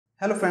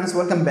Hello friends,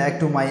 welcome back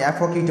to my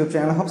HOQUE YouTube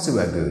channel. Hope you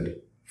are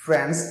good.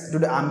 Friends,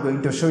 today I'm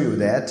going to show you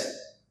that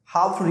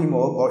how to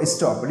remove or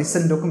stop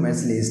recent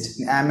documents list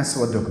in MS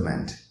Word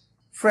document.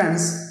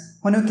 Friends,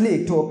 when you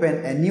click to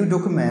open a new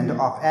document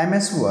of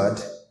MS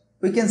Word,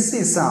 we can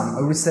see some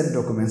recent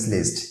documents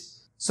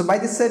list. So by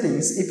the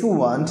settings, if you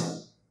want,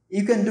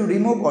 you can do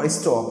remove or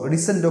stop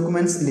recent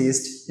documents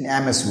list in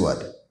MS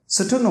Word.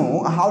 So to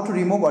know how to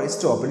remove or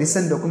stop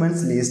recent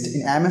documents list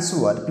in MS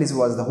Word, please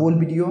watch the whole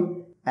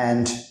video.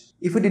 And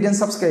if you didn't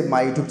subscribe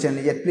my YouTube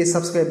channel yet, please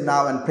subscribe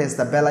now and press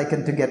the bell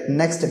icon to get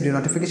next video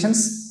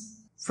notifications.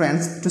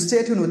 Friends, to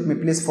stay tuned with me,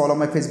 please follow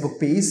my Facebook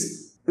page.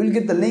 You will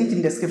get the link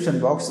in description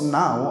box.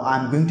 Now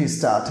I'm going to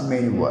start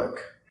main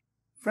work.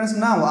 Friends,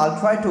 now I'll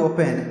try to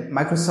open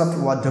Microsoft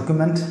Word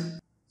document.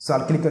 So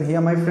I'll click on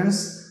here, my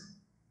friends.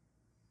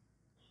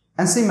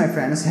 And see, my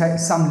friends, here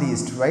some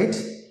list, right,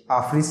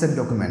 of recent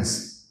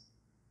documents.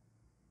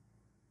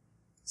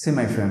 See,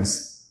 my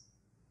friends.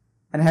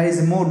 And here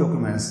is more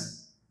documents.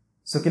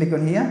 So click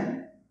on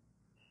here.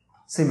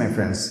 See, my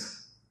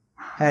friends,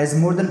 has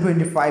more than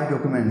 25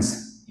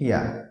 documents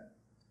here.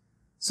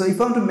 So if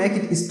I want to make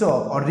it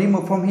stop or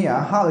remove from here,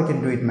 how I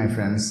can do it, my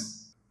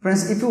friends?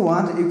 Friends, if you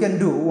want, you can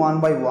do one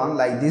by one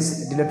like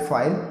this. Delete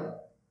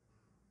file.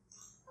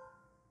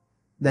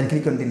 Then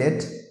click on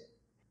delete.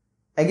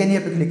 Again, you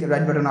have to click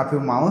right button of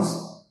your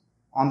mouse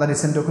on the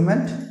recent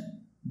document.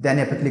 Then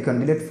you have to click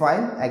on delete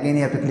file. Again,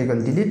 you have to click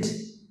on delete,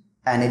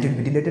 and it will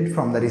be deleted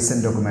from the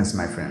recent documents,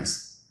 my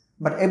friends.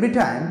 But every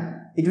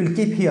time it will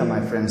keep here,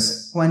 my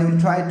friends, when you will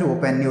try to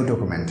open new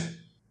document.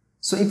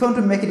 So if you want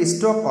to make it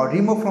stop or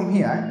remove from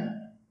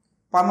here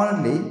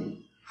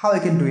permanently, how I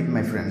can do it,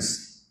 my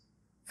friends?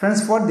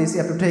 Friends, for this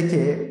you have to take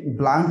a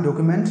blank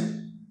document.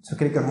 So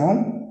click on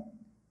home,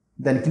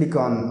 then click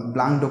on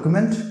blank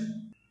document.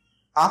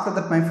 After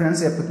that, my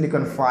friends, you have to click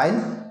on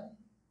file,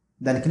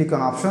 then click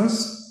on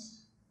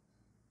options,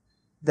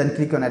 then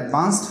click on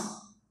advanced.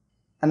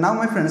 And now,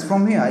 my friends,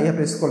 from here you have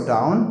to scroll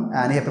down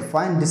and you have to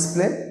find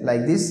display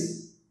like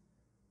this.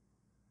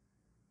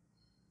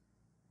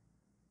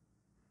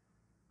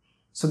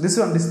 So this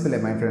one display,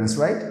 my friends,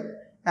 right?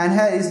 And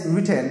here is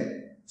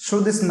written, show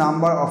this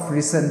number of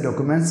recent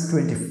documents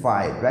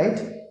 25, right?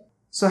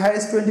 So here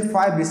is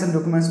 25 recent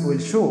documents will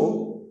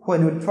show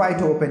when you try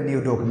to open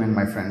new document,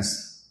 my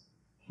friends.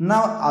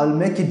 Now I will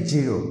make it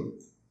 0.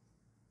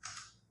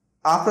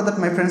 After that,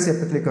 my friends, you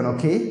have to click on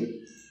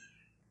OK.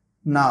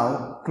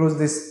 Now close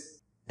this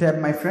tab,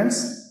 my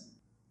friends.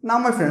 Now,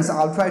 my friends,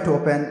 I'll try to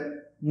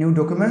open new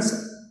documents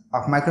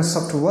of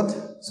Microsoft Word.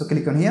 So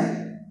click on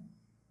here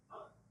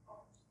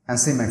and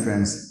see, my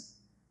friends,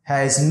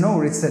 here is no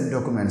recent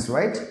documents,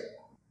 right?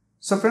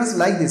 So friends,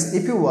 like this,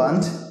 if you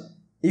want,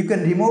 you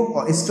can remove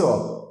or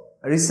stop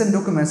a recent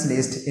documents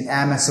list in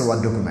MS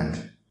Word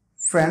document.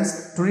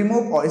 Friends, to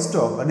remove or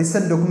stop a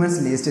recent documents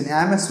list in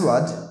MS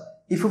Word,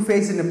 if you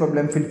face any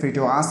problem, feel free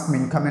to ask me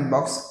in comment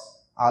box.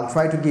 I'll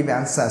try to give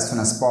answers as soon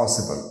as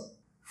possible.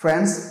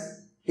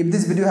 Friends, if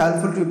this video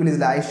helpful to you, please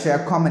like,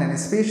 share, comment, and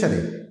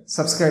especially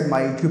subscribe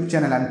my YouTube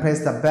channel and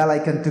press the bell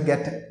icon to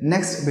get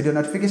next video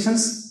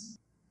notifications.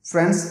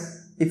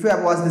 Friends, if you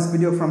have watched this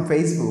video from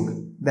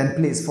Facebook, then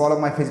please follow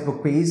my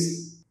Facebook page.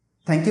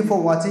 Thank you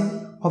for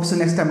watching. Hope so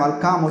next time I'll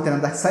come with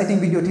another exciting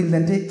video. Till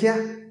then, take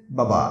care.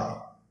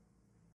 Bye-bye.